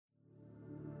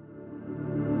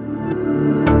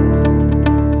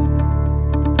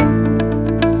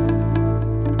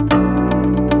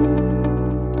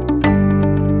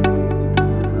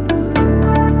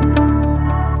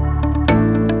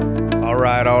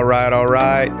All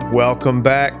right. Welcome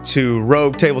back to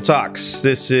Rogue Table Talks.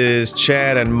 This is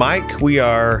Chad and Mike. We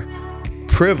are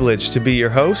privileged to be your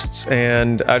hosts,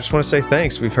 and I just want to say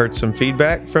thanks. We've heard some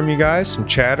feedback from you guys, some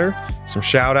chatter, some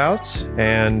shout outs,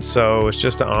 and so it's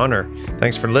just an honor.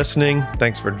 Thanks for listening.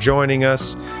 Thanks for joining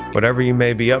us. Whatever you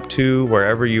may be up to,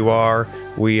 wherever you are,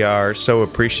 we are so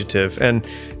appreciative. And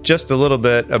just a little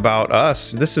bit about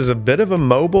us. This is a bit of a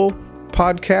mobile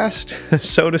podcast,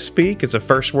 so to speak. It's a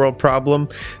first world problem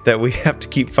that we have to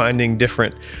keep finding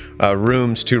different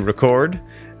rooms to record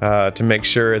to make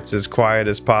sure it's as quiet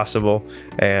as possible.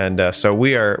 And so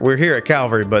we're here at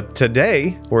Calvary, but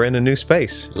today we're in a new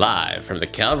space. Live from the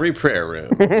Calvary Prayer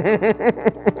Room.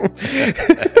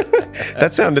 That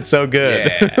sounded so good.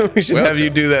 Yeah. We should have you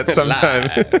do that sometime.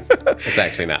 It's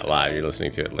actually not live. You're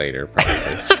listening to it later,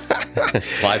 probably.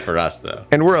 It's live for us, though.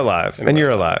 And we're alive. And you're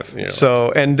alive.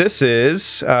 So, and this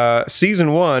is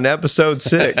season 1, episode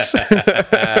 6.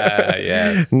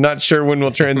 Yes. Not sure when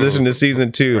we'll transition to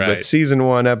season 2, Right. but season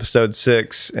 1, episode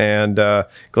 6. And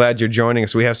glad you're joining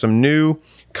us. We have some new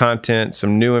content,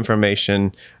 some new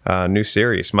information, new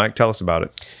series. Mike, tell us about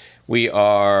it. We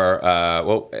are,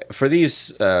 for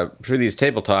these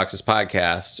table talks, this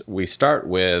podcast, we start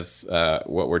with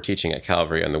what we're teaching at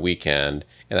Calvary on the weekend,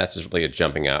 and that's just really a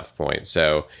jumping off point.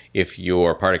 So if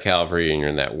you're part of Calvary and you're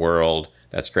in that world,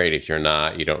 that's great. If you're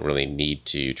not, you don't really need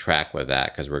to track with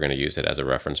that because we're going to use it as a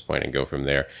reference point and go from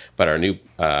there. But our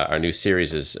new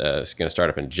series is going to start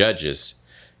up in Judges,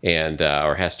 and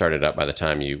or has started up by the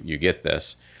time you get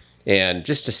this. And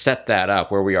just to set that up,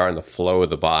 where we are in the flow of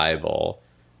the Bible.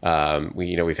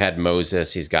 We've had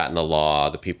Moses, he's gotten the law,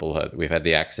 the people, we've had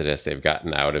the Exodus, they've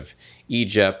gotten out of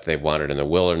Egypt, they've wandered in the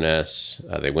wilderness,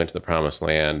 they went to the promised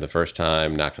land the first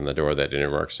time, knocked on the door, that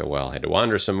didn't work so well, had to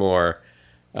wander some more,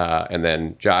 and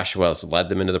then Joshua has led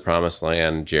them into the promised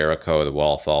land, Jericho, the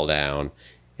wall fall down,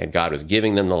 and God was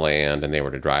giving them the land, and they were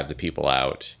to drive the people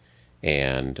out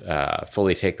and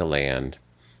fully take the land.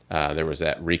 There was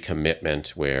that recommitment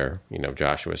where,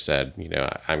 Joshua said,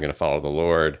 I'm going to follow the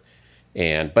Lord.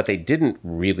 But they didn't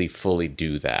really fully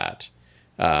do that.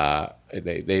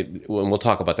 And we'll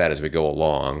talk about that as we go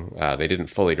along. They didn't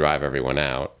fully drive everyone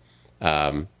out.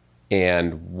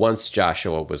 And once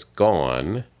Joshua was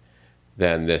gone,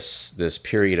 then this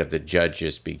period of the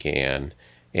Judges began.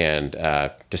 And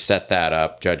to set that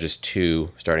up, Judges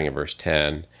 2, starting in verse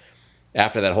 10,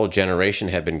 after that whole generation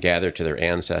had been gathered to their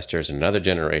ancestors, another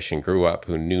generation grew up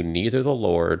who knew neither the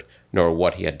Lord nor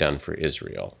what he had done for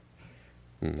Israel.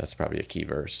 That's probably a key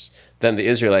verse. Then the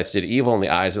Israelites did evil in the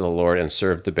eyes of the Lord and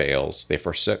served the Baals. They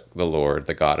forsook the Lord,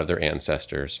 the God of their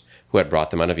ancestors, who had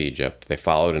brought them out of Egypt. They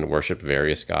followed and worshipped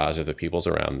various gods of the peoples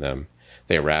around them.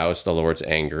 They aroused the Lord's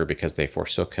anger because they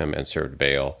forsook him and served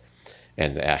Baal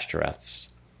and the Ashtoreths.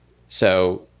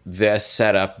 So this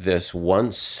set up this,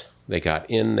 once they got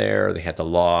in there, they had the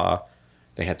law,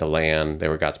 they had the land, they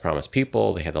were God's promised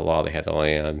people, they had the law, they had the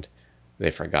land, they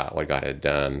forgot what God had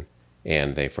done.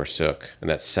 And they forsook, and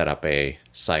that set up a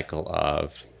cycle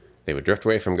of they would drift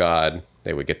away from God,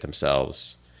 they would get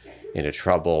themselves into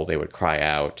trouble, they would cry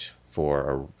out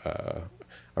for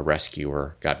a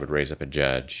rescuer, God would raise up a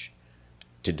judge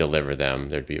to deliver them,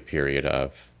 there'd be a period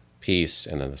of peace,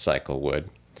 and then the cycle would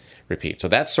repeat. So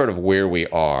that's sort of where we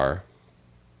are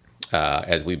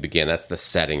as we begin. That's the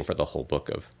setting for the whole book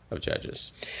of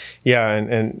Judges. Yeah,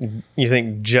 and you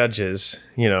think Judges,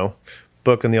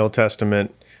 book in the Old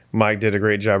Testament. Mike did a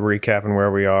great job recapping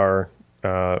where we are,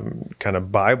 kind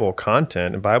of Bible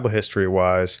content and Bible history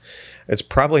wise. It's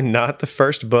probably not the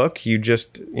first book. You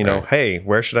just, Right. Hey,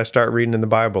 where should I start reading in the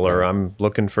Bible? Or I'm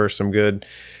looking for some good,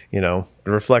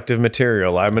 reflective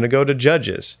material. I'm going to go to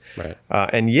Judges. Right.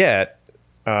 And yet,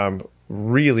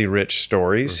 really rich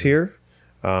stories here,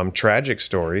 tragic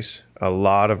stories, a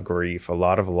lot of grief, a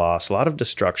lot of loss, a lot of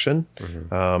destruction,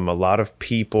 a lot of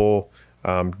people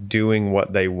doing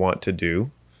what they want to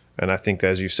do. And I think,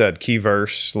 as you said, key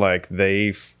verse, like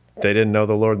they didn't know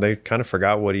the Lord. They kind of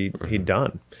forgot what he'd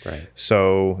done. Right.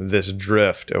 So this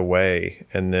drift away,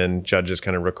 and then Judges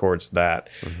kind of records that.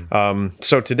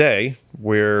 So today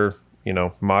we're,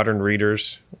 modern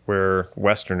readers, we're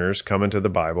Westerners coming to the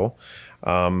Bible.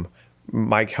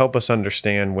 Mike, help us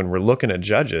understand when we're looking at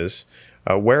Judges,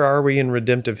 where are we in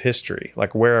redemptive history?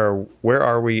 Like where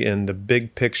are we in the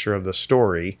big picture of the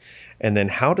story? And then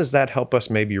how does that help us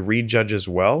maybe read Judges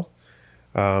well?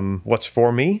 What's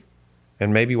for me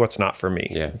and maybe what's not for me?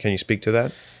 Yeah. Can you speak to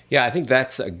that? Yeah, I think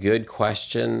that's a good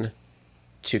question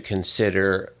to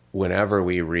consider whenever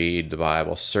we read the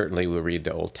Bible. Certainly we read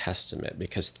the Old Testament,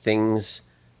 because things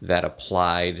that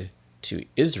applied to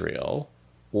Israel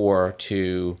or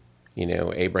to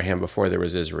Abraham before there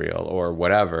was Israel or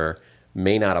whatever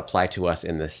may not apply to us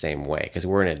in the same way because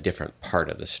we're in a different part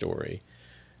of the story.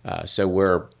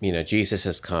 So Jesus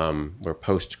has come, we're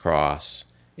post-cross,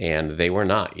 and they were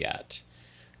not yet.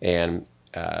 And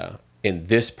in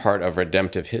this part of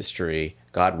redemptive history,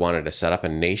 God wanted to set up a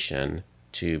nation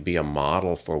to be a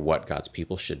model for what God's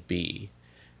people should be.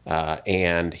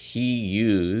 And he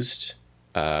used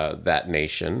that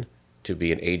nation to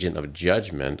be an agent of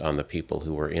judgment on the people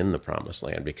who were in the promised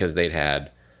land because they'd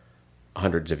had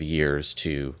hundreds of years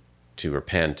to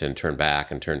repent and turn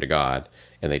back and turn to God,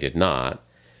 and they did not.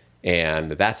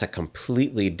 And that's a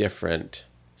completely different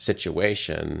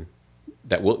situation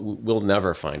that we'll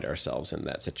never find ourselves in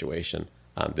that situation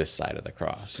on this side of the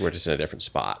cross. We're just in a different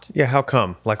spot. Yeah, how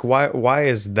come? Like, why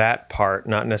is that part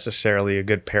not necessarily a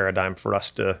good paradigm for us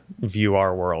to view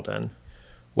our world in?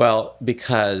 Well,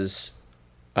 because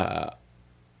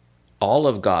all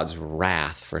of God's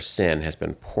wrath for sin has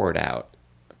been poured out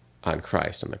on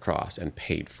Christ on the cross and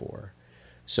paid for.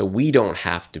 So we don't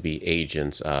have to be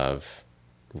agents of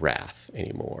wrath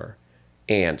anymore.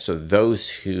 And so those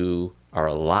who are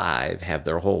alive have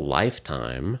their whole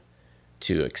lifetime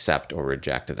to accept or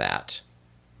reject that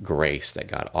grace that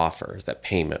God offers, that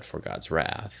payment for God's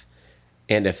wrath.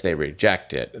 And if they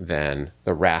reject it, then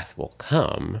the wrath will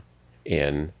come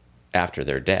in after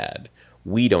they're dead.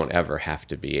 We don't ever have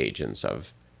to be agents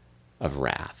of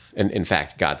wrath. And in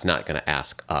fact, God's not going to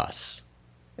ask us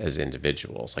as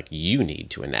individuals, like, you need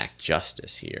to enact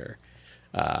justice here,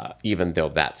 even though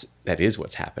that is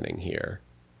what's happening here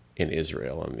in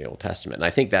Israel in the Old Testament. And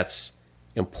I think that's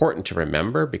important to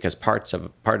remember because part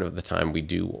of the time we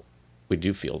do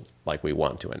feel like we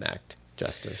want to enact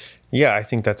justice. Yeah, I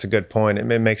think that's a good point.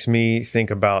 It makes me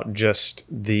think about just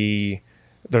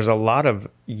there's a lot of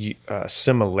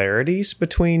similarities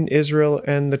between Israel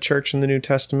and the church in the New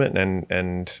Testament,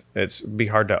 and be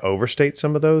hard to overstate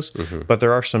some of those, but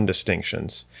there are some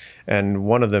distinctions. And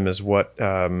one of them is what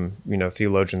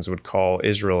theologians would call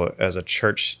Israel as a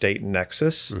church-state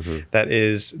nexus. That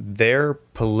is, their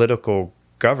political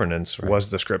governance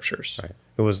was the scriptures. Right.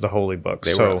 It was the holy book.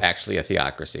 They were actually a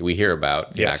theocracy. We hear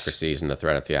about theocracies and the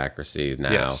threat of theocracy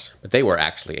now, but they were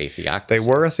actually a theocracy. They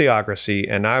were a theocracy,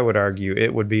 and I would argue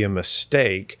it would be a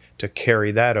mistake to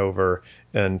carry that over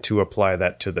and to apply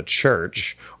that to the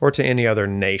church or to any other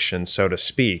nation, so to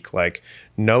speak. Like,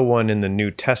 no one in the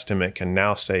New Testament can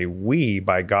now say we,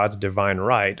 by God's divine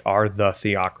right, are the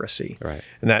theocracy. Right.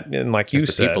 And like you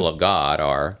said, the people of God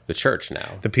are the church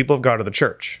now. The people of God are the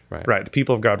church. Right. The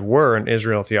people of God were an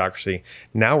Israel theocracy.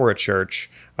 Now we're a church.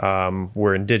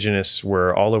 We're indigenous.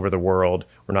 We're all over the world.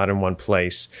 We're not in one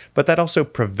place. But that also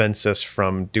prevents us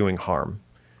from doing harm.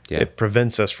 Yeah. It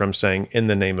prevents us from saying, in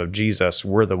the name of Jesus,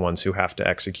 we're the ones who have to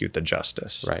execute the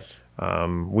justice. Right.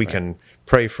 We can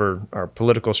pray for our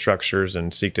political structures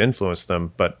and seek to influence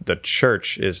them, but the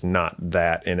church is not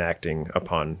that enacting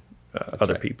upon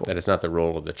other people. That is not the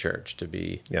role of the church to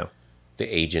be the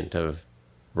agent of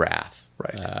wrath.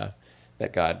 Right.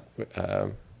 That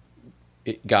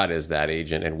God is that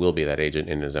agent and will be that agent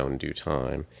in his own due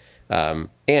time.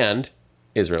 And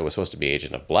Israel was supposed to be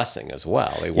agent of blessing as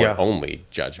well. They weren't only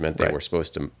judgment. They were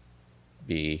supposed to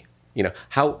be,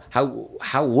 how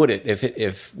would it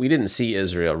if we didn't see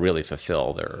Israel really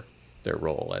fulfill their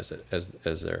role as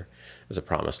a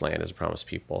promised land, as a promised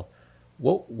people?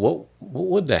 What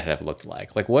would that have looked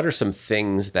like? Like, what are some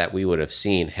things that we would have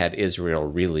seen had Israel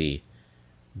really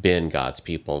been God's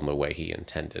people in the way he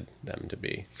intended them to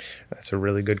be? That's a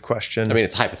really good question. I mean,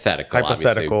 it's hypothetical,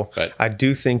 obviously, but I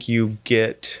do think you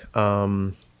get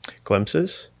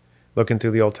glimpses looking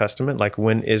through the Old Testament, like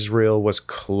when Israel was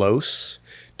close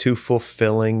to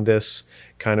fulfilling this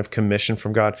kind of commission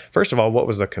from God. First of all, what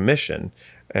was the commission?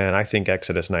 And I think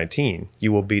Exodus 19,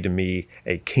 you will be to me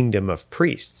a kingdom of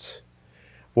priests.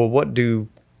 Well, what do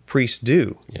priests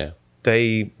do? Yeah.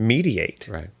 They mediate.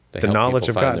 Right. The knowledge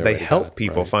of God. They help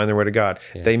people find their way to God.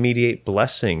 Yeah. They mediate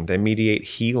blessing. They mediate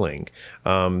healing.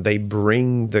 They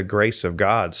bring the grace of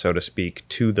God, so to speak,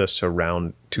 to their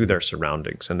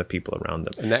surroundings and the people around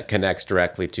them. And that connects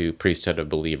directly to priesthood of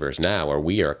believers now, where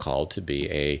we are called to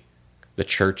be the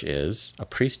church is a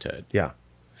priesthood. Yeah.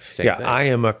 Same thing. I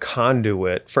am a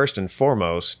conduit, first and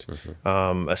foremost,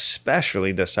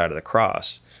 especially this side of the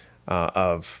cross,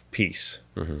 of peace.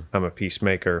 I'm a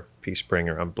peacemaker, peace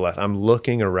bringer. I'm blessed. I'm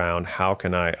looking around. How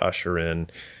can I usher in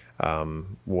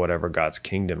whatever God's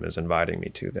kingdom is inviting me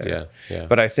to there? Yeah.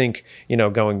 But I think,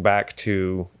 going back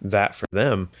to that for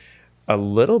them, a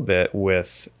little bit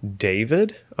with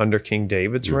David, under King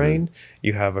David's reign,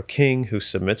 you have a king who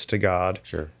submits to God.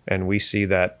 Sure. And we see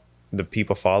that the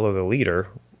people follow the leader.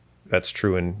 That's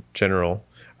true in general.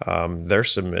 they're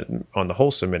on the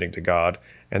whole submitting to God,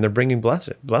 and they're bringing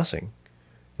blessing.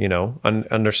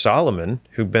 Under Solomon,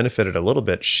 who benefited a little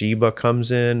bit, Sheba comes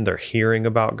in, they're hearing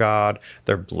about God,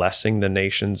 they're blessing the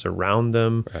nations around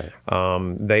them.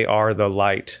 Right. They are the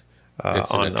light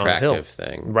it's on an the hill. attractive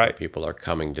thing. Right. People are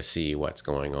coming to see what's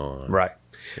going on. Right.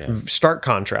 Yeah. Stark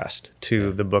contrast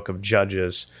to the book of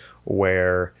Judges,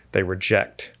 where they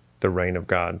reject the reign of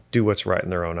God, do what's right in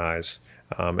their own eyes,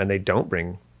 and they don't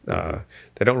bring.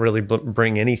 They don't really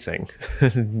bring anything.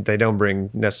 They don't bring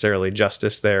necessarily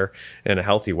justice there in a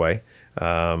healthy way,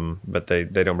 but they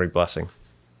don't bring blessing.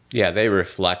 Yeah, they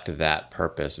reflect that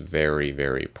purpose very,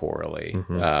 very poorly,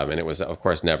 and it was, of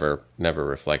course, never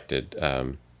reflected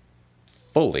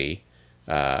fully.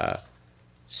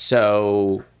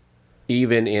 So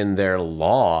even in their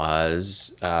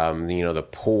laws, the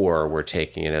poor were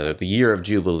taking, the year of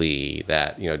Jubilee,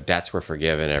 that, debts were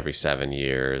forgiven every 7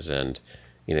 years, and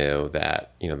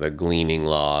the gleaning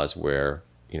laws where,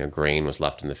 grain was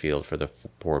left in the field for the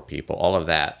poor people. All of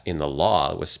that in the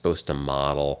law was supposed to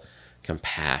model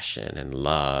compassion and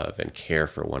love and care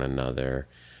for one another.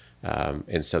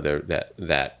 And so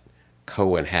that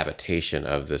cohabitation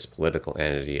of this political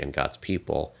entity and God's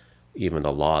people, even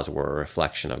the laws were a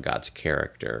reflection of God's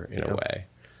character in a way.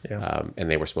 Yeah.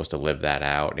 And they were supposed to live that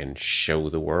out and show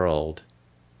the world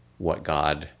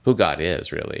who God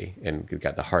is really, and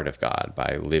got the heart of God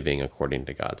by living according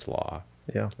to God's law.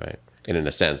 Yeah. Right. And in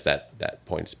a sense that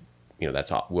points,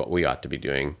 that's what we ought to be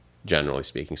doing, generally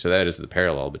speaking. So that is the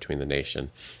parallel between the nation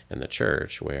and the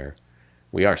church, where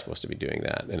we are supposed to be doing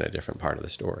that in a different part of the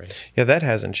story. Yeah, that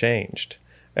hasn't changed.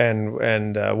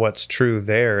 And what's true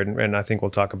there, and I think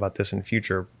we'll talk about this in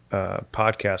future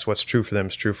podcasts, what's true for them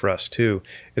is true for us too,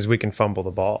 is we can fumble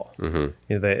the ball.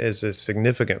 There is a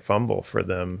significant fumble for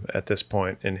them at this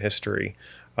point in history.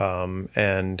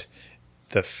 And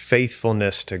the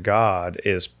faithfulness to God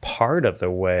is part of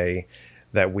the way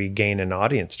that we gain an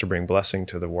audience to bring blessing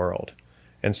to the world.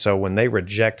 And so when they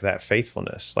reject that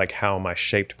faithfulness, like, how am I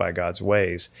shaped by God's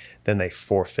ways, then they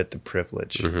forfeit the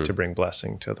privilege to bring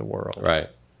blessing to the world. Right.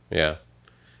 Yeah.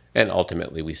 And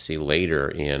ultimately we see later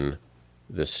in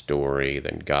the story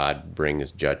that God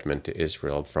brings judgment to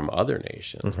Israel from other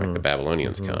nations. Like the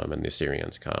Babylonians come and the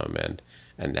Assyrians come and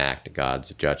enact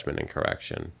God's judgment and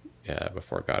correction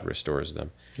before God restores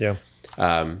them. Yeah.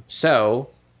 So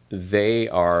they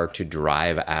are to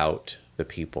drive out the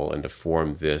people and to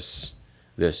form this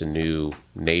new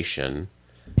nation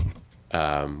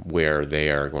where they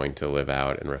are going to live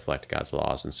out and reflect God's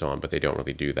laws and so on, but they don't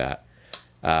really do that.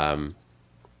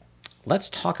 Let's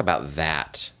talk about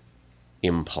that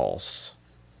impulse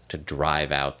to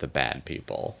drive out the bad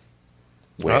people.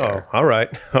 Oh, all right.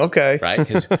 Okay. Right?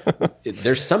 Because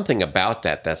there's something about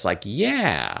that's like,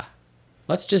 yeah,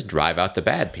 let's just drive out the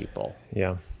bad people.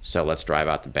 Yeah. So let's drive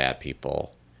out the bad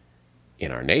people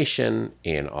in our nation,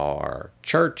 in our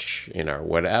church, in our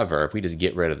whatever. If we just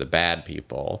get rid of the bad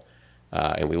people,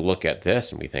 and we look at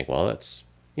this and we think, well, that's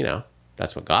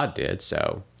what God did.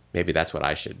 So maybe that's what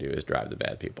I should do, is drive the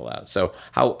bad people out. So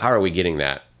how are we getting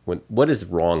that? What is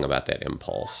wrong about that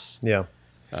impulse? Yeah.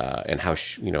 And how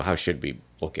should we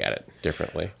look at it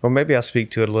differently? Well, maybe I'll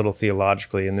speak to it a little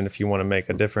theologically, and then if you want to make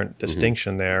a different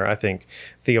distinction there, I think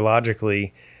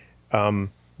theologically,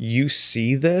 you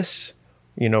see this,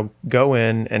 go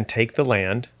in and take the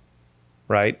land,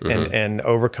 right, and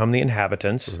overcome the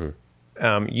inhabitants.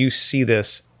 You see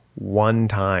this one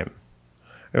time.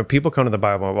 People come to the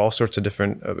Bible with all sorts of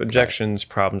different objections,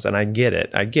 problems, and I get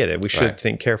it. We should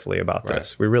think carefully about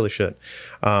this. We really should.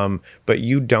 But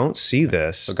you don't see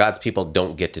this. So God's people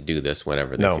don't get to do this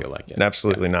whenever they feel like it.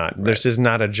 Absolutely not. Right. This is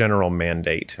not a general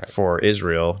mandate for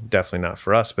Israel, definitely not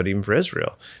for us, but even for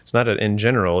Israel. It's not in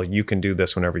general, you can do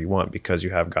this whenever you want because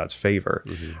you have God's favor.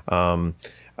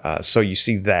 So you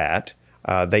see that.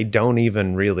 They don't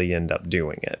even really end up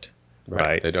doing it.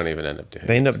 Right. They don't even end up doing it.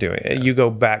 They end up doing it. Yeah. You go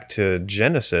back to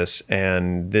Genesis,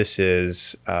 and this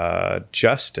is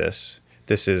justice.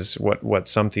 This is what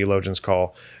some theologians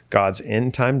call God's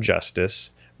end-time justice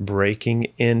breaking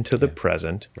into the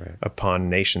present upon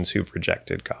nations who've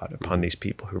rejected God, upon these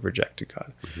people who've rejected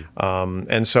God.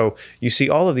 And so you see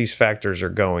all of these factors are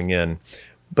going in.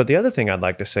 But the other thing I'd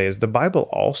like to say is the Bible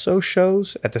also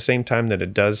shows, at the same time that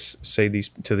it does say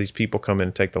these people come in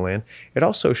and take the land, it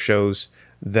also shows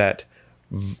that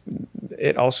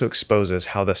it also exposes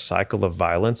how the cycle of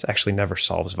violence actually never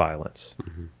solves violence.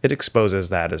 It exposes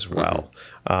that as well,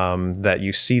 that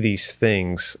you see these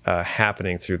things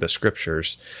happening through the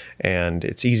scriptures, and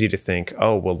it's easy to think,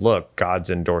 oh, well, look, God's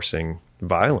endorsing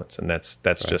violence, and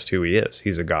that's just who he is.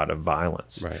 He's a God of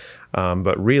violence.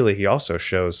 But really, he also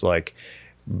shows, like,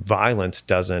 violence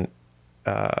doesn't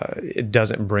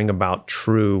bring about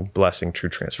true blessing, true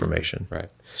transformation. Right.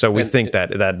 So we think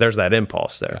that there's that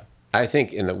impulse there. I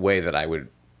think in the way that I would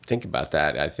think about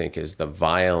that, I think is the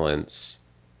violence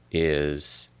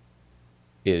is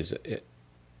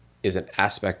an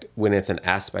aspect, when it's an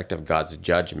aspect of God's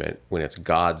judgment, when it's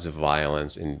God's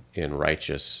violence in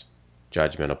righteous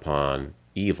judgment upon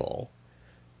evil,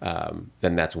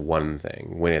 then that's one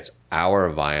thing. When it's our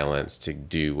violence to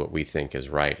do what we think is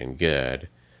right and good,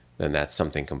 then that's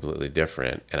something completely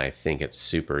different. And I think it's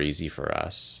super easy for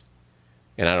us.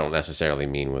 And I don't necessarily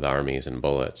mean with armies and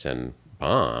bullets and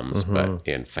bombs, but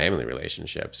in family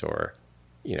relationships or,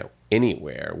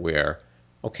 anywhere where,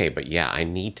 okay, but yeah, I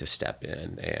need to step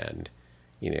in and,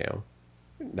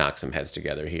 knock some heads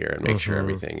together here and make sure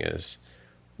everything is,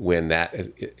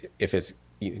 if it's,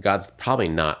 God's probably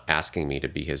not asking me to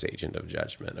be his agent of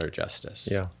judgment or justice.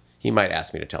 Yeah. He might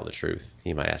ask me to tell the truth.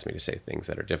 He might ask me to say things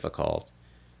that are difficult,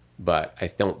 but I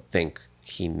don't think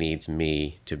he needs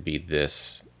me to be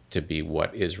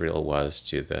what Israel was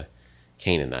to the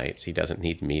Canaanites. He doesn't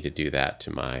need me to do that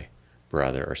to my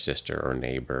brother or sister or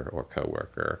neighbor or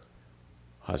coworker,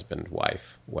 husband,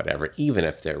 wife, whatever, even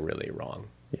if they're really wrong.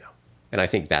 Yeah. And I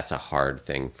think that's a hard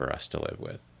thing for us to live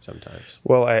with sometimes.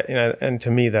 Well, and to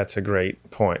me, that's a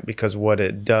great point, because what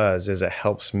it does is it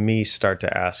helps me start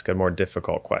to ask a more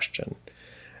difficult question.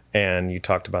 And you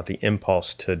talked about the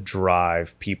impulse to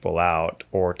drive people out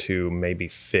or to maybe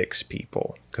fix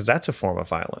people, because that's a form of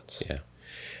violence. Yeah.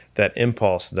 That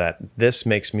impulse that this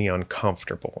makes me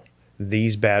uncomfortable.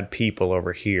 These bad people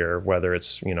over here, whether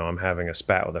it's, I'm having a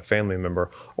spat with a family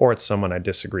member or it's someone I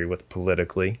disagree with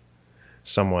politically,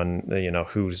 someone, they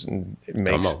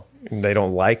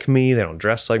don't like me, they don't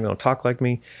dress like me, they don't talk like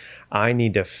me. I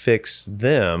need to fix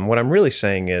them. What I'm really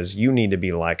saying is you need to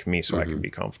be like me so I can be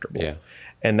comfortable. Yeah.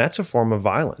 And that's a form of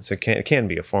violence. It can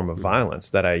be a form of violence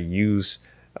that I use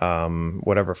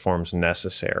whatever forms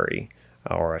necessary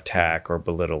or attack or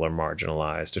belittle or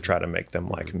marginalize to try to make them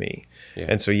like me. Yeah.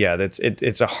 And so,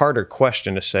 it's a harder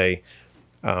question to say,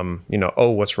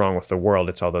 what's wrong with the world?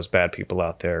 It's all those bad people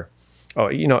out there. Oh,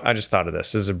 I just thought of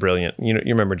this. This is a brilliant, you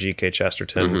remember G.K.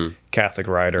 Chesterton, Catholic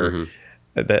writer,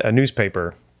 a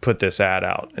newspaper put this ad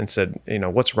out and said,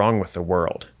 what's wrong with the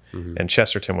world? And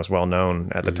Chesterton was well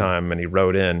known at the time, and he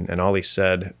wrote in, and all he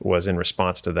said was in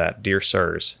response to that, "Dear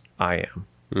sirs, I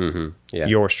am." Yeah.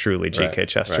 Yours truly, G.K.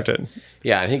 Chesterton. Right.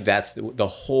 Yeah, I think that's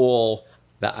the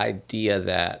idea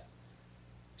that,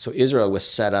 so Israel was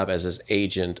set up as this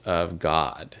agent of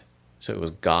God. So it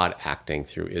was God acting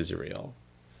through Israel.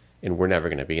 And we're never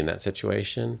going to be in that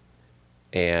situation.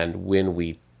 And when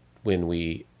we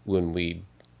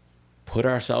put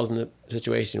ourselves in the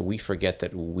situation, we forget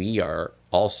that we are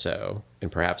also, and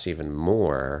perhaps even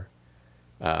more,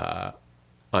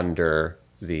 under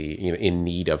in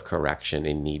need of correction,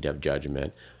 in need of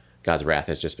judgment. God's wrath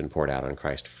has just been poured out on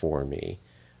Christ for me.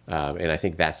 And I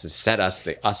think that's to set us,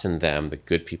 the us and them, the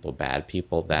good people, bad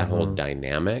people, that whole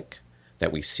dynamic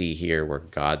that we see here where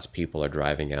God's people are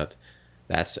driving out,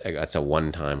 that's a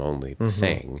one-time only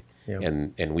thing.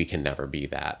 Yep. And we can never be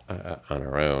that on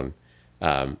our own.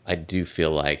 I do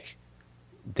feel like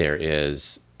there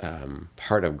is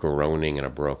part of groaning in a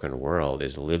broken world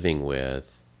is living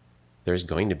with, there's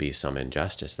going to be some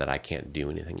injustice that I can't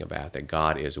do anything about, that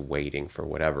God is waiting for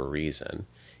whatever reason.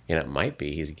 And it might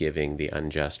be he's giving the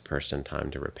unjust person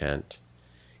time to repent.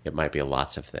 It might be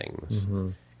lots of things.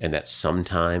 And that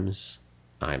sometimes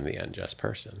I'm the unjust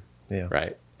person. Yeah.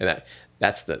 Right? And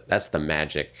that's the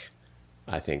magic,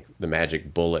 I think the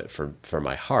magic bullet for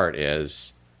my heart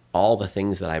is all the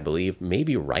things that I believe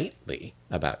maybe rightly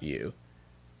about you.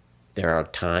 There are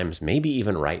times, maybe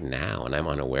even right now, and I'm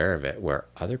unaware of it, where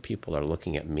other people are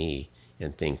looking at me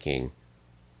and thinking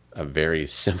a very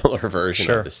similar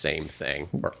version of the same thing,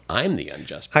 where I'm the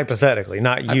unjust person. Hypothetically,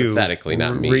 not you. Hypothetically,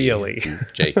 not me. Really.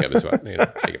 Jacob is what,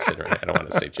 Jacob's sitting right. I don't want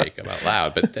to say Jacob out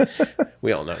loud, but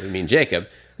we all know we mean Jacob.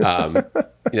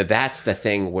 That's the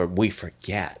thing where we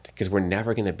forget, because we're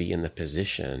never going to be in the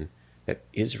position that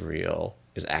Israel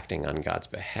is acting on God's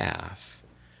behalf.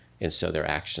 And so their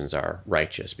actions are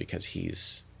righteous because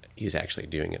he's actually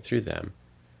doing it through them.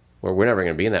 Where we're never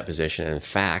going to be in that position. And in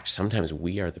fact, sometimes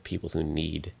we are the people who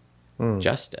need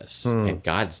justice. And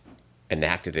God's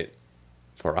enacted it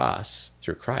for us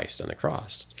through Christ on the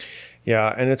cross.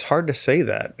 Yeah, and it's hard to say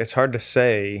that. It's hard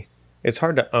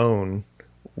to own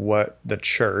what the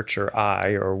church or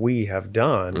I or we have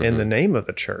done in the name of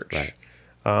the church. Right.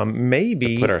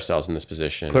 Maybe to put ourselves in this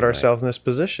position.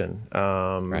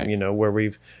 Where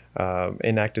we've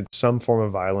enacted some form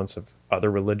of violence of other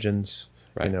religions,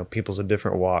 Right. You know, people's of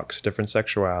different walks, different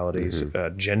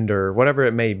sexualities, gender, whatever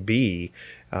it may be.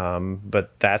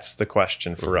 But that's the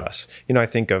question for us. You know, I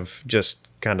think of just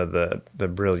kind of the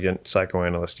brilliant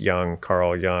psychoanalyst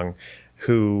Carl Jung,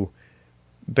 who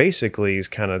basically is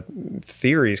kind of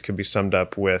theories could be summed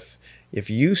up with, if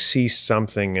you see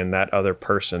something in that other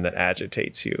person that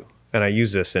agitates you, and I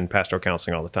use this in pastoral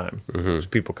counseling all the time.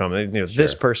 People come, you know,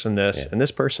 this person this and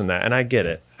this person that, and I get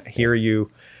it. I hear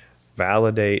you,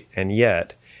 validate, and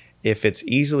yet if it's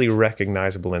easily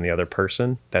recognizable in the other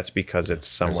person, that's because it's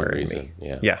somewhere in me.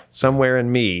 Yeah, somewhere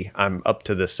in me, I'm up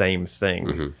to the same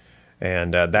thing,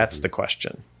 and that's the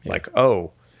question. Like,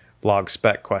 log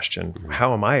spec question.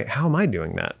 How am I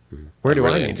doing that? Where do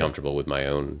I need uncomfortable with my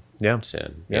own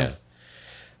sin? Yeah.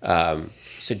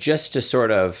 So just to sort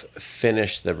of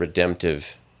finish the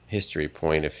redemptive history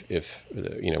point, if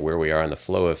you know where we are in the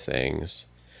flow of things,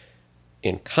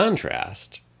 in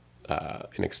contrast,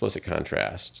 in explicit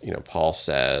contrast, you know, Paul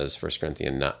says, 1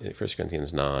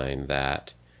 Corinthians 9,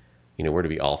 that, you know, we're to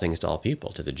be all things to all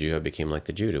people. To the Jew, I became like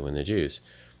the Jew to win the Jews.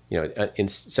 You know, and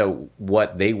so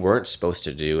what they weren't supposed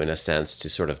to do, in a sense, to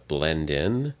sort of blend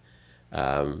in,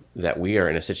 that we are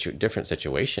in a different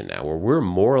situation now, where we're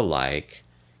more like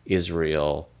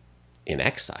Israel in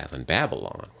exile in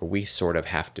Babylon, where we sort of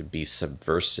have to be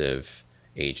subversive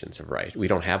agents of right. We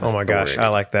don't have authority. Oh my gosh, I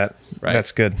like that. Right?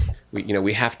 That's good.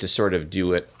 We have to sort of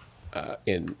do it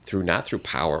not through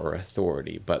power or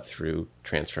authority, but through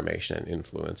transformation and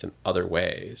influence in other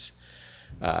ways,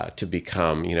 to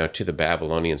become, you know, to the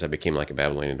Babylonians, I became like a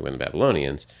Babylonian to win the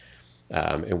Babylonians.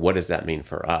 And what does that mean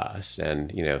for us?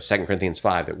 And, you know, 2 Corinthians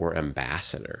 5, that we're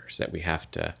ambassadors, that we have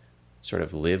to sort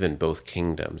of live in both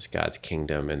kingdoms, God's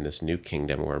kingdom and this new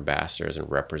kingdom. We're ambassadors and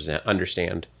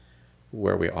understand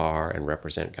where we are and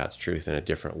represent God's truth in a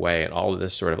different way. And all of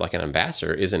this, sort of like an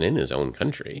ambassador isn't in his own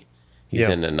country. He's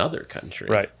in another country.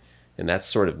 Right. And that's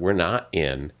sort of, we're not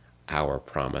in our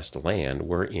promised land.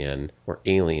 We're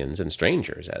aliens and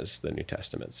strangers, as the New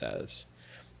Testament says.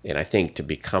 And I think to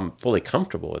become fully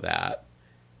comfortable with that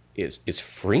is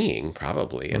freeing,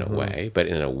 probably, in a way. But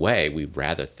in a way, we'd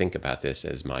rather think about this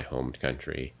as my home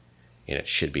country, and it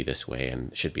should be this way,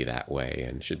 and it should be that way,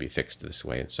 and should be fixed this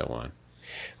way, and so on.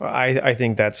 Well, I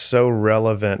think that's so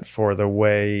relevant for the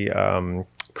way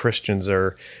Christians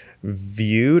are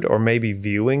viewed, or maybe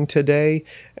viewing today.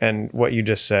 And what you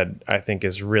just said, I think,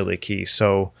 is really key.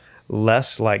 So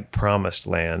less like promised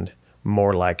land,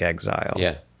 more like exile.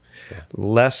 Yeah.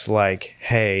 Less like,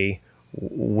 hey,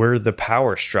 we're the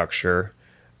power structure,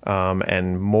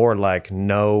 and more like,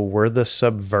 no, we're the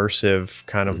subversive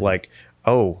kind of like,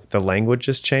 oh, the language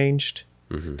has changed,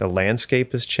 the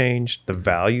landscape has changed, the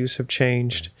values have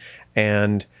changed,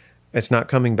 and it's not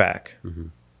coming back.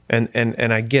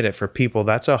 And I get it. For people,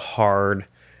 that's a hard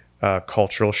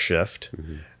cultural shift.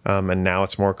 And now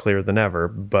it's more clear than ever,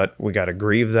 but we got to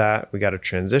grieve that. We got to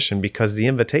transition, because the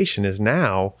invitation is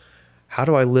now, how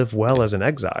do I live well as an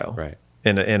exile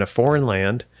in a foreign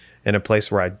land, in a place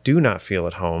where I do not feel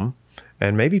at home,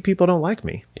 and maybe people don't like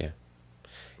me?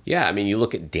 Yeah. I mean, you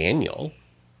look at Daniel.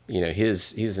 You know,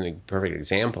 he's a perfect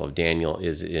example of Daniel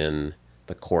is in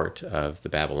the court of the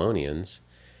Babylonians,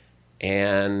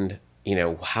 and you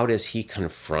know, how does he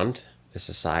confront the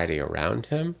society around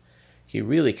him? He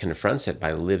really confronts it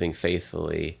by living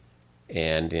faithfully,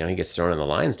 and you know, he gets thrown in the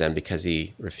lion's den because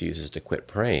he refuses to quit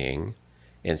praying.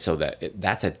 And so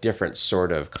that's a different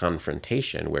sort of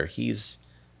confrontation, where he's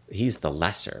the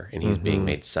lesser, and he's being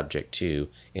made subject to,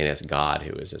 and it's God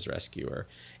who is his rescuer.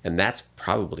 And that's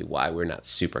probably why we're not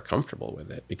super comfortable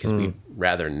with it, because we'd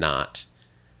rather not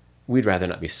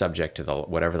be subject to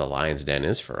whatever the lion's den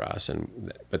is for us.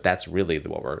 But that's really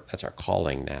that's our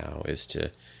calling now, is to,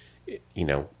 you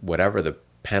know, whatever the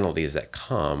penalties that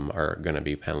come are going to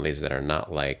be penalties that are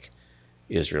not like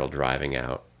Israel driving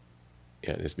out.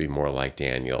 It's be more like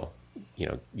Daniel, you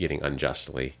know, getting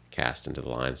unjustly cast into the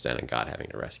lion's den and God having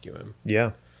to rescue him.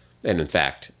 Yeah. And in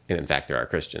fact, there are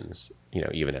Christians, you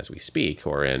know, even as we speak, who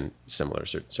are in similar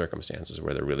circumstances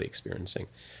where they're really experiencing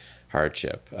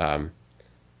hardship.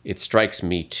 It strikes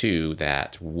me too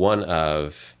that one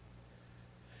of,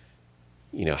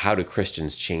 you know, how do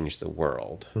Christians change the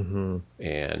world? And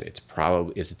it's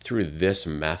through this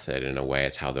method. In a way,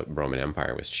 it's how the Roman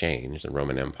Empire was changed. The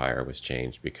Roman Empire was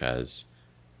changed because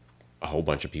a whole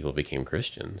bunch of people became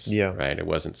Christians. Right. It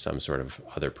wasn't some sort of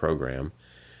other program.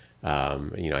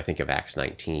 You know, I think of Acts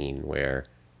 19, where,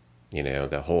 you know,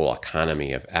 the whole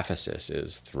economy of Ephesus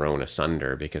is thrown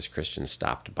asunder because Christians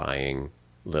stopped buying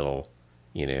little,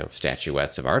 you know,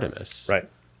 statuettes of Artemis. Right.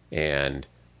 And,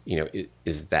 you know,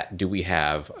 do we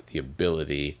have the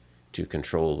ability to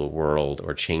control the world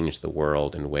or change the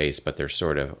world in ways, but they're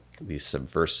sort of these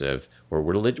subversive, where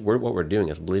what we're doing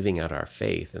is living out our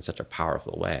faith in such a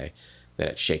powerful way that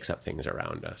it shakes up things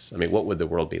around us. I mean, what would the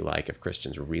world be like if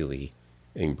Christians really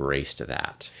embraced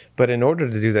that? But in order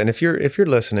to do that, and if you're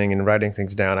listening and writing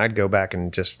things down, I'd go back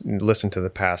and just listen to the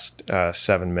past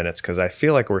 7 minutes, because I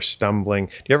feel like we're stumbling.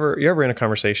 You ever in a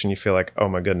conversation you feel like, oh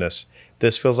my goodness,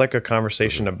 this feels like a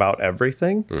conversation about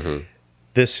everything?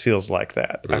 This feels like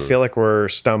that. I feel like we're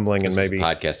stumbling, and maybe a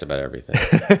podcast about everything.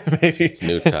 maybe It's a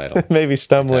new title. Maybe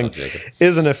stumbling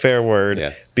isn't a fair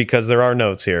word, because there are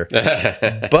notes here.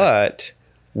 But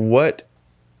what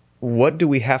do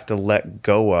we have to let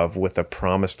go of with a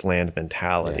promised land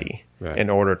mentality in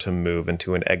order to move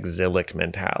into an exilic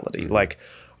mentality? Like,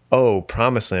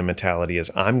 promised land mentality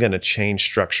is, I'm going to change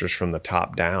structures from the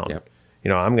top down. Yep.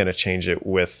 I'm going to change it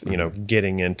with,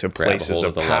 getting into places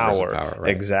of power. Right?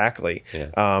 Exactly.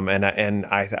 Yeah. And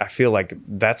I feel like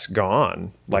that's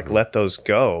gone. Like, let those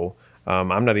go.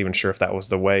 I'm not even sure if that was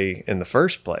the way in the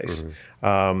first place.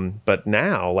 But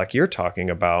now, like you're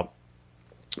talking about,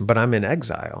 but I'm in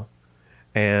exile.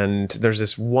 And there's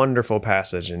this wonderful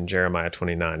passage in Jeremiah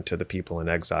 29 to the people in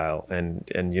exile. And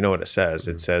you know what it says?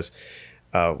 It says,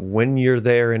 when you're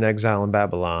there in exile in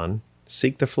Babylon,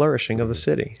 seek the flourishing of the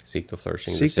city. Seek the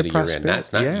flourishing of the city you're in.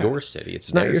 It's not your city.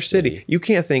 It's not your city. You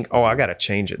can't think, I got to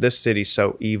change it. This city's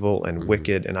so evil and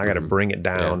wicked, and I got to bring it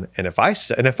down. And if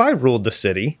I ruled the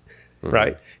city,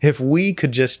 right? If we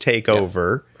could just take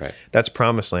over, that's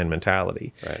promised land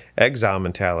mentality. Right. Exile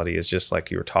mentality is just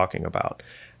like you were talking about.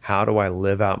 How do I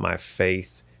live out my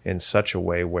faith in such a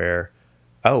way where,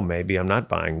 maybe I'm not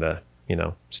buying the,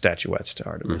 statuettes to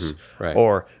Artemis,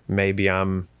 or maybe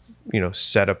I'm,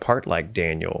 set apart like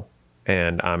Daniel,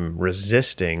 and I'm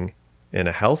resisting in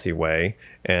a healthy way,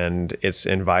 and it's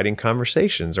inviting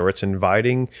conversations, or it's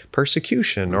inviting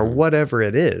persecution, or whatever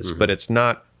it is, but it's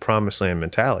not promised land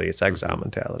mentality, it's exile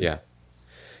mentality.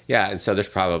 Yeah, and so there's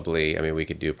probably, we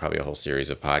could do probably a whole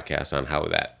series of podcasts on how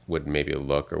that would maybe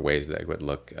look, or ways that it would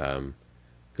look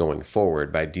going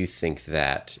forward. But I do think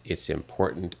that it's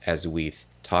important, as we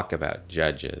talk about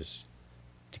Judges,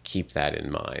 to keep that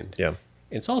in mind. Yeah.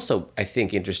 It's also, I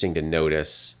think, interesting to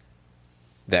notice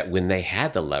that when they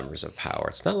had the levers of power,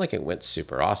 it's not like it went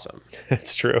super awesome.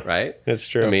 It's true. Right? It's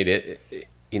true.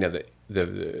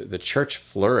 The church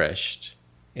flourished,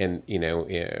 and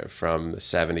from the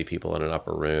 70 people in an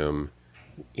upper room,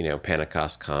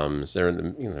 Pentecost comes. They're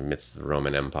in the midst of the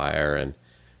Roman Empire, and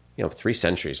 3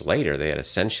 centuries later, they had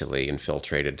essentially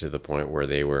infiltrated to the point where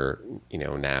they were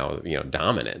now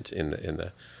dominant in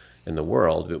the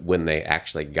world. But when they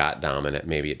actually got dominant,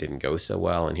 maybe it didn't go so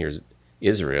well. And here's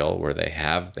Israel, where they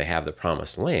have the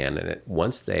promised land, and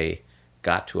once they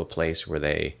got to a place where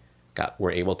they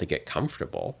were able to get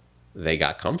comfortable, they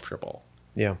got comfortable.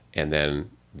 Yeah. And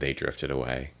then they drifted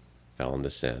away, fell into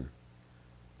sin.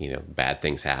 Bad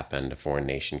things happened. A foreign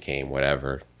nation came,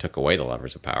 whatever, took away the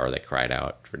levers of power. They cried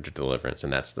out for deliverance,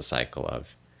 and that's the cycle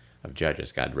of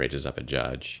Judges. God raises up a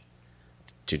judge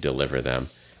to deliver them.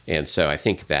 And so I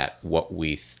think that what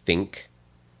we think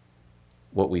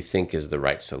is the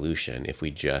right solution, if we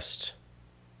just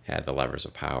had the levers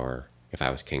of power, if I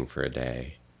was king for a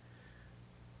day,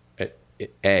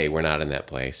 A, we're not in that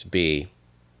place. B,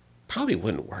 probably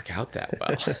wouldn't work out that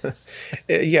well.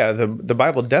 Yeah, the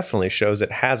Bible definitely shows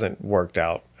it hasn't worked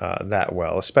out that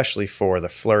well, especially for the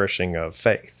flourishing of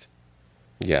faith.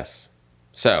 Yes.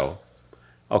 So,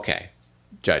 okay,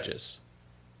 Judges,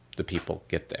 the people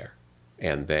get there,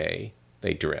 and they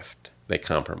drift, they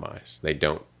compromise, they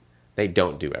don't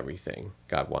do everything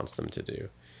God wants them to do.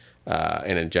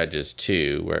 And in Judges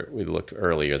 2, where we looked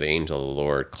earlier, the angel of the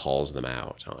Lord calls them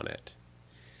out on it.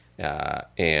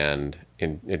 And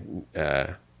in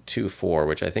 2:4,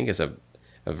 which I think is a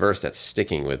verse that's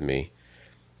sticking with me,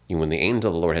 when the angel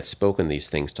of the Lord had spoken these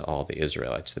things to all the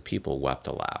Israelites, the people wept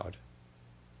aloud.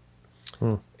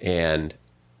 And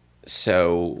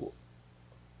so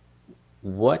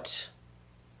what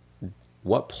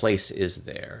place is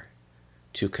there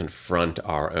to confront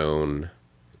our own,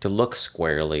 to look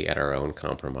squarely at our own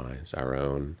compromise, our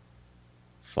own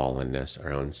fallenness,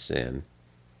 our own sin,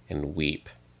 and weep,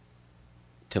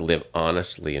 to live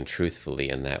honestly and truthfully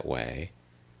in that way?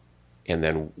 And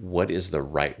then what is the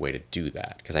right way to do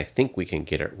that? Because I think we can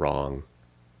get it wrong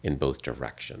in both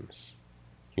directions.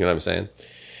 You know what I'm saying?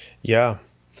 Yeah.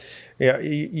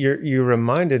 You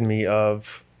reminded me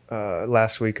of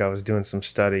last week I was doing some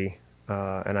study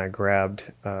and I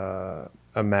grabbed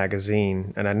a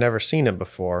magazine, and I'd never seen it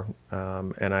before,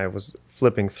 and I was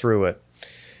flipping through it,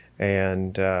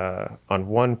 and on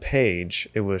one page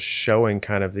it was showing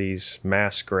kind of these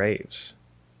mass graves,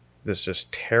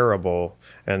 just terrible,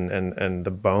 and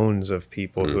the bones of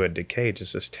people who had decayed,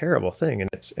 just this terrible thing.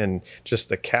 And just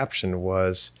the caption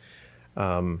was,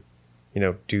 do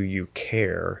you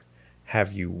care?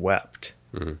 Have you wept?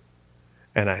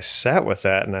 And I sat with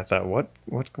that and I thought,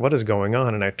 what is going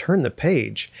on? And I turned the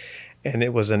page, and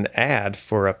it was an ad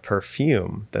for a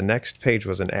perfume. The next page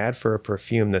was an ad for a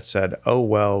perfume that said, "Oh,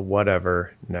 well,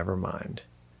 whatever, never mind."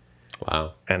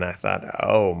 Wow. And I thought,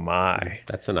 oh my.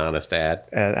 That's an honest ad.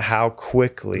 How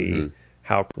quickly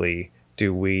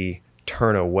do we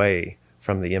turn away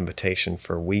from the invitation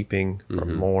for weeping, for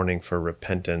mourning, for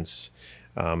repentance?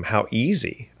 How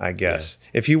easy, I guess.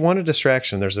 Yeah. If you want a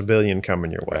distraction, there's a billion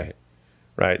coming your way.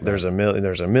 Right? There's a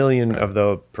million of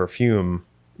the perfume,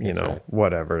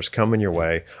 whatever's coming your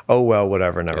way. Oh, well,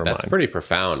 whatever, never mind. That's pretty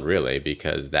profound, really,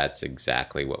 because that's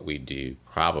exactly what we do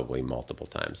probably multiple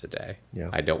times a day. Yeah.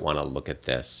 I don't want to look at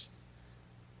this.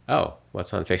 Oh,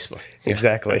 what's on Facebook?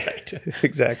 Exactly.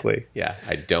 Exactly. Yeah,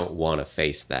 I don't want to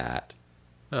face that.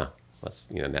 Oh, let's,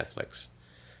 Netflix.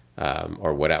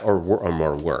 Or whatever, or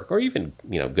more work, or even,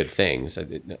 good things.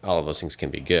 All of those things can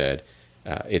be good.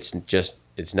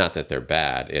 It's not that they're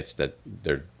bad. It's that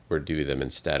we're doing them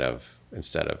instead of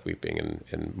weeping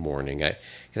and mourning.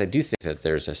 Because I do think that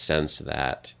there's a sense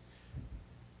that,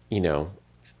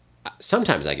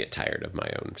 sometimes I get tired of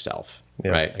my own self,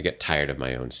 right? I get tired of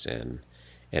my own sin,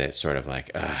 and it's sort of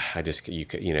like,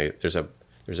 there's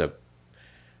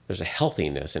a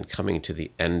healthiness in coming to the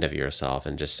end of yourself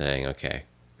and just saying, okay,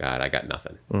 God, I got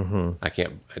nothing. I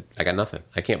got nothing.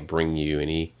 I can't bring you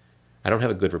any. I don't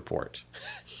have a good report.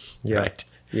 Yeah. Right.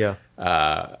 Yeah.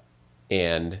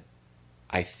 And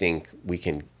I think we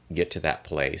can get to that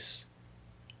place,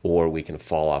 or we can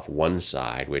fall off one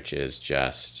side, which is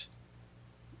just,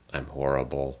 I'm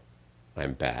horrible.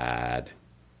 I'm bad.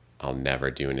 I'll never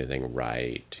do anything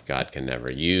right. God can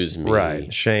never use me.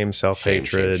 Right. Shame,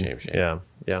 self-hatred. Shame. Yeah.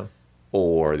 Yeah.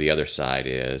 Or the other side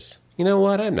is, you know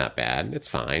what? I'm not bad. It's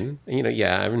fine.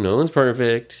 No one's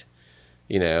perfect.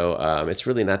 It's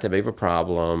really not that big of a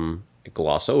problem.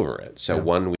 Gloss over it. So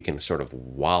one, we can sort of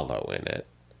wallow in it.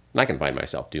 And I can find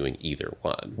myself doing either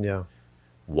one. Yeah.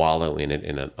 Wallow in it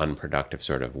in an unproductive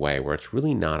sort of way where it's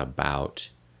really not about,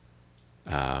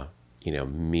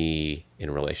 me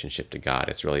in relationship to God.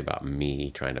 It's really about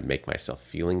me trying to make myself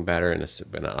feeling better in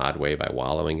an odd way by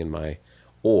wallowing in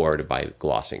or by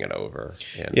glossing it over.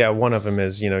 One of them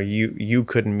is, you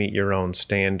couldn't meet your own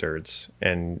standards,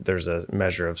 and there's a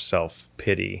measure of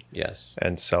self-pity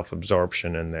and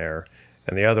self-absorption in there.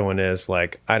 And the other one is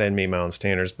like, I didn't meet my own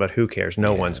standards, but who cares?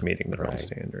 No one's meeting their own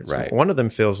standards. Right. One of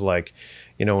them feels like,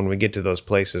 when we get to those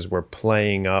places, we're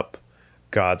playing up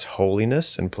God's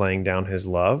holiness and playing down his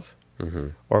love,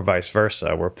 or vice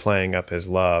versa. We're playing up his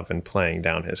love and playing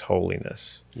down his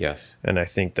holiness. Yes. And I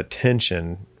think the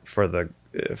tension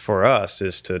for us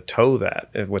is to toe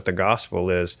that with the gospel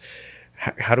is,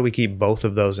 how do we keep both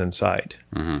of those in sight?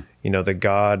 That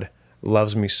God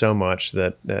loves me so much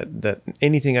that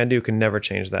anything I do can never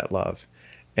change that love,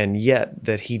 and yet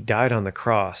that he died on the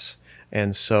cross.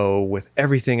 And so with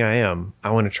everything I am,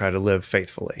 I want to try to live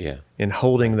faithfully in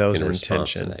holding those in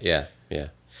tension.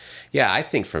 Yeah, I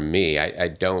think for me, I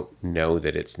don't know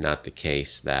that it's not the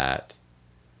case that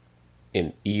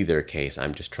in either case,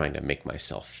 I'm just trying to make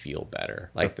myself feel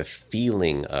better. Like the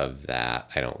feeling of that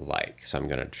I don't like. So I'm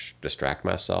going to distract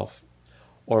myself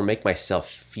or make myself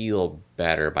feel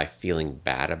better by feeling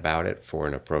bad about it for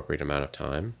an appropriate amount of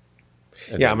time.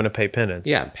 And I'm going to pay penance.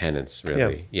 Yeah, penance,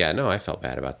 really. Yeah, no, I felt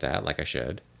bad about that, like I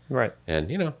should. Right.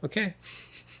 And, okay.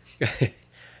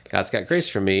 God's got grace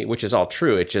for me, which is all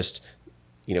true. It just,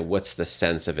 what's the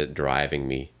sense of it driving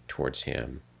me towards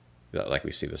him? Like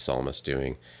we see the psalmist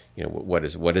doing. What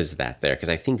is that there? Because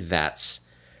I think that's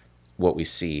what we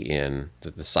see in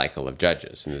the cycle of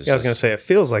Judges. And I was going to say, it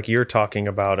feels like you're talking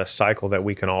about a cycle that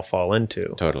we can all fall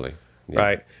into. Totally. Yeah.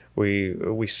 Right?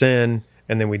 We sin,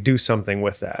 and then we do something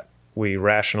with that. We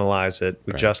rationalize it,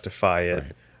 we justify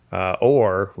it,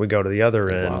 or we go to the other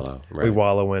end. We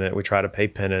wallow in it. We try to pay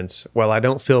penance. Well, I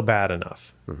don't feel bad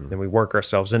enough. Then we work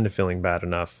ourselves into feeling bad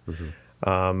enough.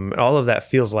 All of that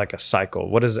feels like a cycle.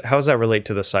 How does that relate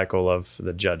to the cycle of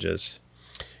the Judges?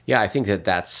 Yeah, I think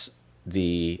that's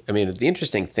the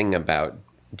interesting thing about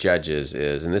Judges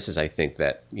is, and this is, I think,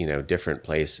 that, different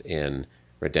place in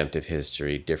redemptive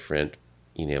history, different,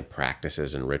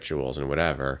 practices and rituals and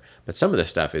whatever, but some of the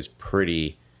stuff is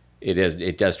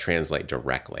it does translate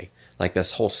directly. Like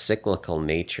this whole cyclical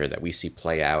nature that we see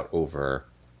play out over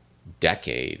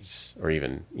decades or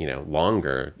even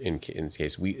longer in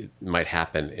case might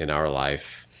happen in our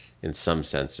life in some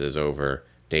senses over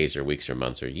days or weeks or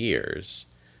months or years,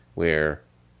 where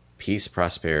peace,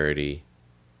 prosperity,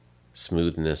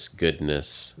 smoothness,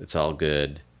 goodness, it's all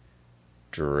good,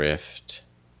 drift,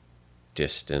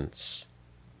 distance,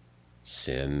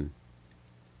 sin,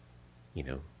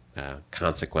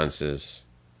 consequences,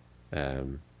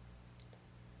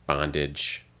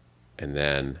 bondage, and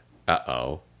then,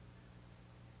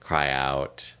 cry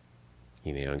out,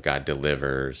 and God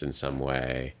delivers in some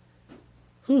way.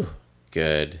 Whew.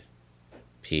 Good,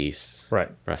 peace. Right.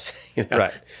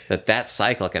 Right. That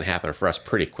cycle can happen for us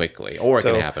pretty quickly, or it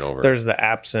can happen over. There's the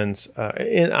absence.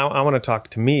 I want to talk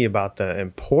to me about the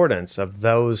importance of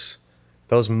those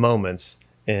moments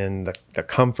in the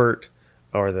comfort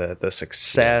or the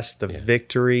success, the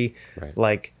victory. Right.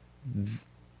 Like,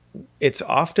 it's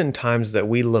oftentimes that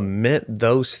we lament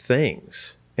those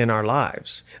things in our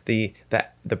lives, the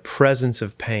presence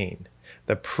of pain,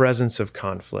 the presence of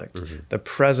conflict, the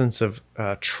presence of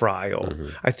trial.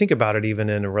 I think about it even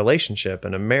in a relationship,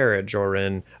 in a marriage, or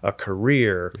in a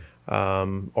career,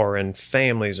 or in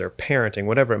families or parenting,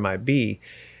 whatever it might be.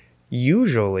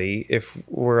 Usually, if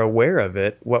we're aware of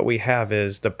it, what we have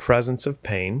is the presence of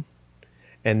pain,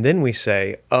 and then we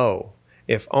say, oh,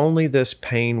 if only this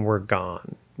pain were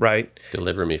gone. Right?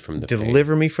 Deliver me from the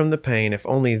pain. If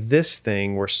only this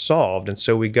thing were solved. And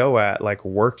so we go at like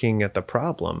working at the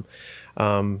problem.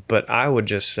 But I would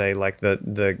just say like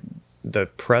the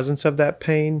presence of that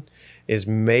pain is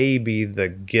maybe the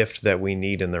gift that we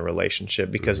need in the relationship,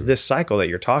 because this cycle that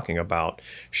you're talking about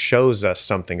shows us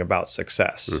something about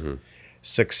success.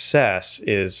 Success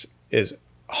is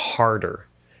harder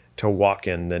to walk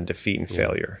in than defeat and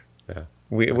failure. Yeah.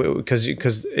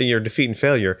 Because your defeat and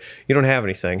failure, you don't have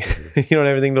anything. You don't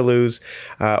have anything to lose,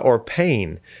 or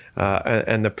pain,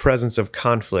 and the presence of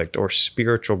conflict or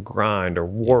spiritual grind or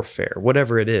warfare,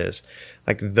 whatever it is.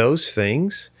 Like, those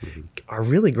things are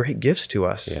really great gifts to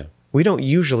us. Yeah. We don't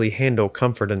usually handle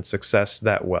comfort and success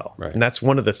that well. Right. And that's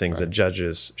one of the things that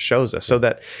Judges shows us. So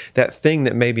that thing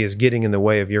that maybe is getting in the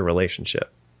way of your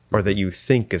relationship, or that you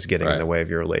think is getting in the way of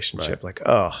your relationship, like,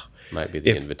 might be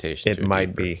the invitation. It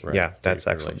might be. Yeah, that's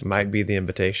excellent. Might be the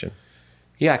invitation.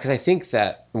 Yeah, because I think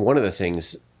that one of the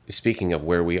things, speaking of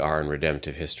where we are in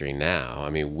redemptive history now, I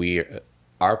mean,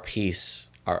 our peace,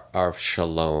 our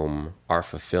shalom, our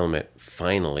fulfillment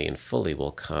finally and fully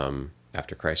will come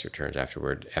after Christ returns, after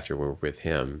we're with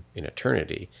him in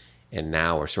eternity. And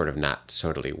now we're sort of not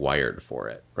totally wired for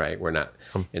it, right? We're not.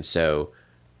 And so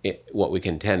what we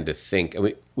can tend to think,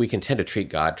 we can tend to treat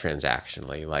God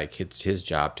transactionally, like it's his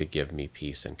job to give me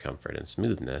peace and comfort and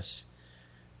smoothness.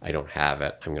 I don't have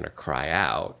it, I'm going to cry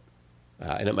out.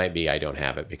 And it might be I don't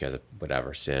have it because of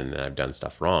whatever sin and I've done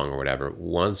stuff wrong or whatever.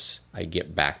 Once I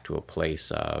get back to a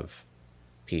place of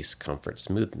peace, comfort,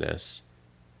 smoothness,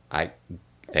 I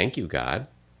thank you, God.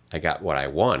 I got what I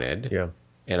wanted. Yeah.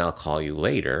 And I'll call you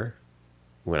later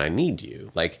when I need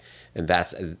you. And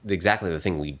that's exactly the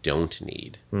thing we don't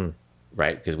need,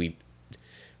 right? Because we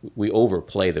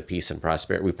overplay the peace and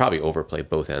prosperity. We probably overplay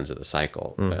both ends of the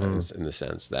cycle in the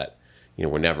sense that,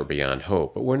 we're never beyond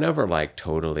hope, but we're never like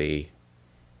totally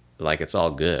like it's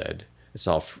all good. It's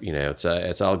all,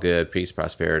 it's all good, peace,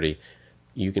 prosperity.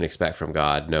 You can expect from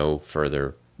God no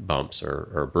further bumps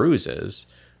or bruises.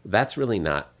 That's really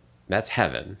not, that's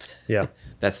heaven. Yeah.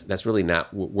 That's really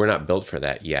not, we're not built for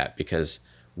that yet, because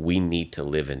we need to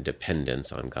live in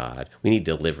dependence on God. We need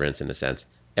deliverance, in a sense,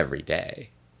 every day.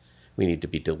 We need to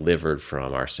be delivered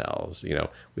from ourselves.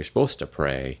 We're supposed to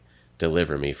pray,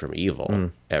 deliver me from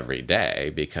evil every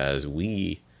day, because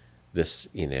in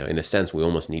a sense, we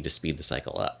almost need to speed the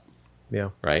cycle up. Yeah.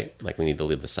 Right? Like, we need to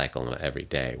live the cycle every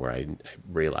day, where I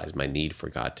realize my need for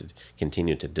God to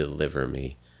continue to deliver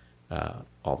me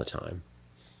all the time.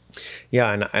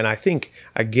 Yeah, and I think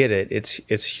I get it.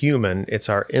 It's human. It's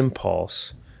our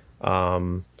impulse.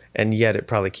 And yet it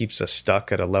probably keeps us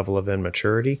stuck at a level of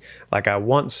immaturity. Like, I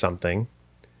want something.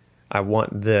 I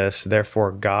want this.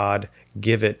 Therefore, God,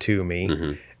 give it to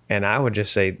me. And I would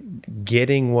just say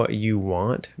getting what you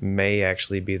want may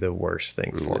actually be the worst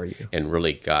thing for you. And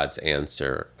really, God's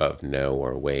answer of no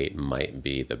or wait might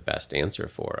be the best answer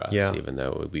for us, even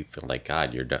though we feel like,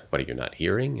 God, you're not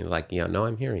hearing? You're like, no,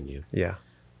 I'm hearing you. Yeah.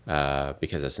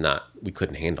 Because we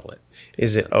couldn't handle it.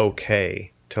 Is it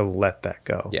okay to let that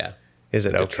go? Yeah. Is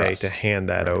it okay to hand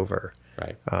that over?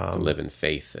 Right. To live in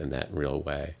faith in that real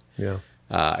way. Yeah.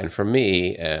 And for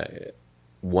me,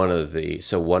 one of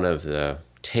the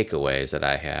takeaways that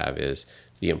I have is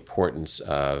the importance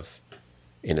of,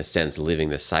 in a sense, living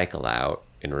the cycle out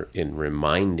in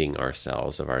reminding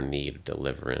ourselves of our need of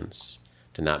deliverance,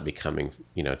 to not becoming,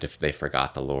 if they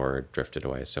forgot the Lord, drifted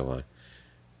away, so on.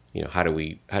 How do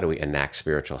we enact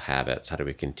spiritual habits? How do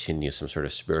we continue some sort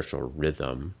of spiritual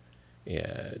rhythm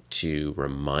to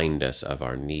remind us of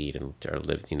our need and to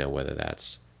live, whether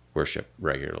that's worship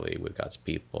regularly with God's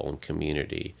people and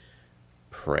community,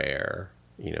 prayer,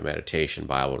 meditation,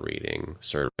 Bible reading,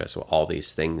 service, all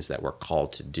these things that we're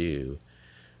called to do.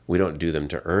 We don't do them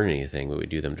to earn anything, but we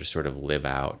do them to sort of live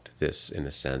out this, in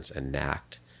a sense,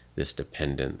 enact this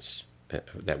dependence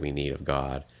that we need of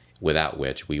God, without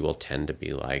which we will tend to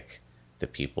be like the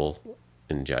people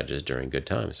in Judges during good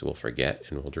times. We'll forget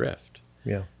and we'll drift.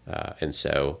 Yeah. And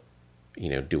so,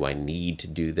 do I need to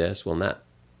do this? Well, not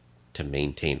to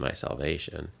maintain my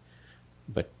salvation,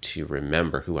 but to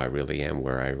remember who I really am,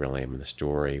 where I really am in the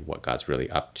story, what God's really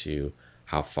up to,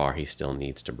 how far he still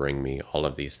needs to bring me. All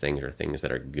of these things are things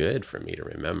that are good for me to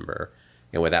remember.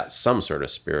 And without some sort of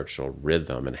spiritual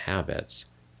rhythm and habits,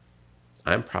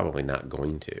 I'm probably not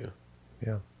going to.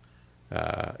 Yeah.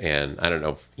 And I don't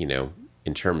know if,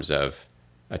 in terms of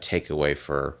a takeaway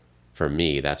for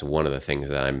me, that's one of the things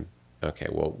that I'm,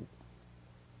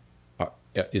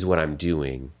 is what I'm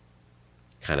doing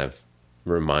kind of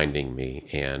reminding me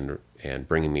and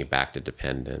bringing me back to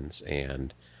dependence,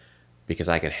 and because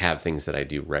I can have things that I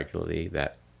do regularly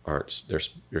that aren't,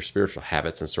 they're spiritual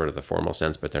habits in sort of the formal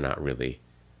sense, but they're not really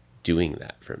doing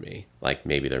that for me. Like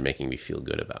maybe they're making me feel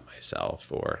good about myself,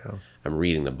 or I'm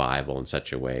reading the Bible in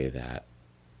such a way that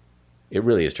it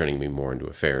really is turning me more into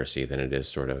a Pharisee than it is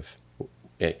sort of,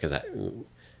 because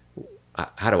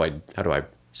how do I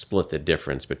split the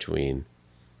difference between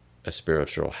a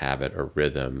spiritual habit or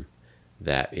rhythm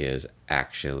that is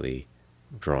actually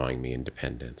drawing me in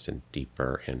dependence and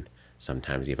deeper, and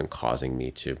sometimes even causing me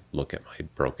to look at my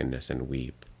brokenness and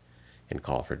weep and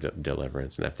call for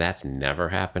deliverance. And if that's never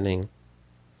happening,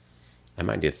 I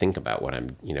might need to think about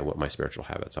what my spiritual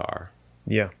habits are.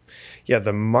 Yeah. Yeah.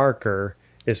 The marker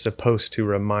is supposed to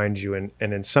remind you and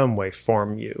in some way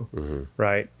form you, Mm-hmm.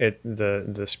 right?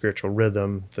 The spiritual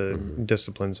rhythm, the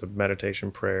disciplines of meditation,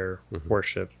 prayer,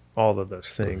 worship, all of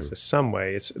those things in some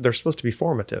way, they're supposed to be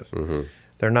formative.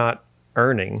 They're not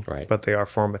earning, but they are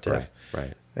formative.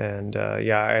 Right. And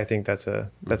I think that's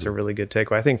a really good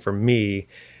takeaway. I think for me,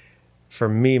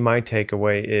 my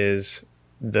takeaway is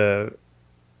the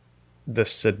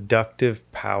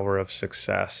seductive power of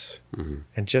success,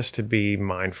 and just to be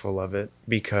mindful of it,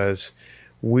 because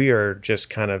we are just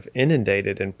kind of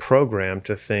inundated and programmed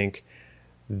to think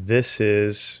this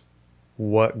is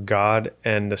what God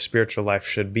and the spiritual life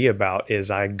should be about,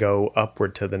 is I go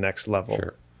upward to the next level.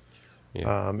 Sure.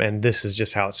 Yeah. And this is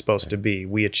just how it's supposed to be.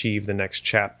 We achieve the next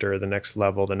chapter, the next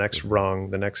level, the next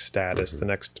rung, the next status, the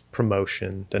next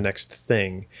promotion, the next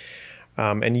thing.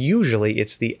 And usually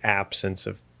it's the absence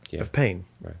of pain,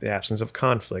 the absence of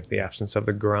conflict, the absence of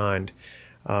the grind.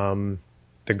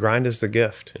 The grind is the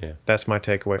gift. Yeah. That's my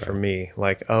takeaway for me.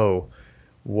 Like,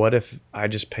 what if I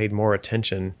just paid more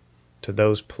attention to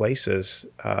those places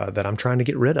that I'm trying to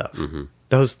get rid of?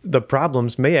 The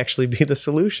problems may actually be the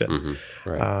solution.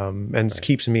 And it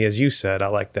keeps me, as you said, I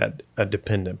like that, a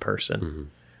dependent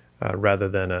person rather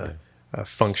than a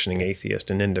functioning atheist,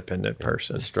 an independent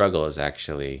person. The struggle is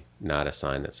actually not a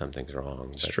sign that something's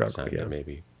wrong, but a sign that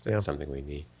maybe that's something we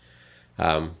need.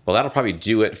 Well, that'll probably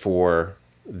do it for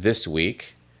this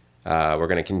week. We're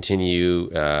going to continue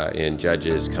in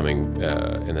Judges coming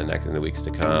in the weeks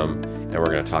to come, and we're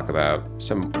going to talk about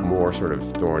some more sort of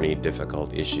thorny,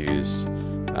 difficult issues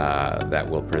that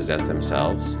will present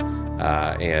themselves.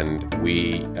 And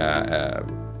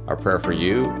our prayer for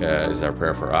you is our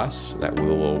prayer for us, that we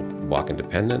will walk in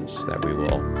dependence, that we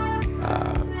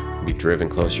will be driven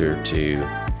closer to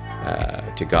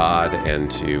God and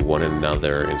to one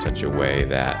another in such a way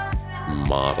that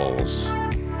models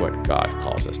what God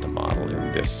calls us to model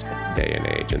in this day and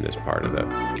age, in this part of the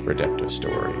redemptive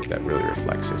story that really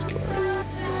reflects his glory.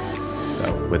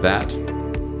 So with that,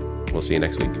 we'll see you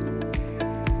next week.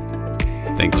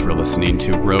 Thanks for listening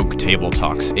to Rogue Table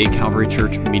Talks, a Calvary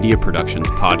Church Media Productions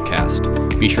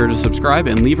podcast. Be sure to subscribe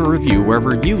and leave a review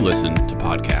wherever you listen to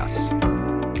podcasts.